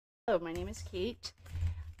Hello, my name is Kate.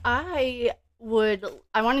 I want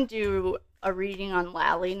to do a reading on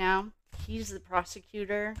Lally now. He's the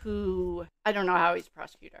prosecutor who, I don't know how he's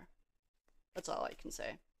prosecutor. That's all I can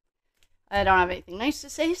say. I don't have anything nice to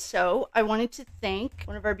say, so I wanted to thank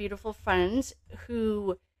one of our beautiful friends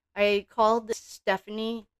who I called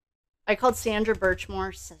Stephanie. I called Sandra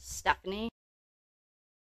Birchmore Stephanie.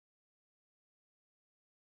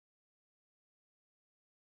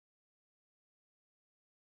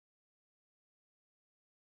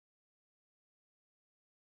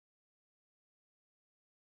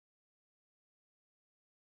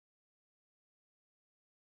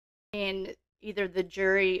 In either the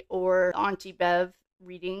jury or Auntie Bev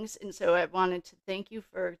readings, and so I wanted to thank you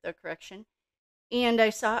for the correction. And I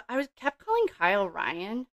kept calling Kyle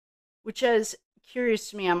Ryan, which is curious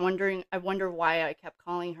to me. I wonder why I kept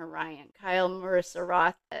calling her Ryan. Kyle, Marissa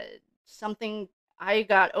Roth, something. I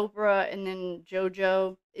got Oprah and then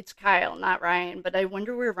JoJo. It's Kyle, not Ryan, but I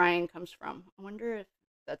wonder where Ryan comes from. I wonder if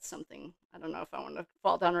that's something. I don't know if I want to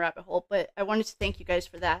fall down a rabbit hole, but I wanted to thank you guys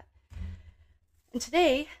for that. And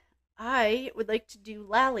today, I would like to do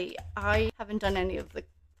Lally. I haven't done any of the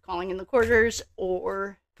calling in the quarters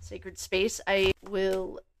or sacred space. I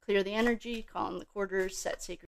will clear the energy, call in the quarters, set sacred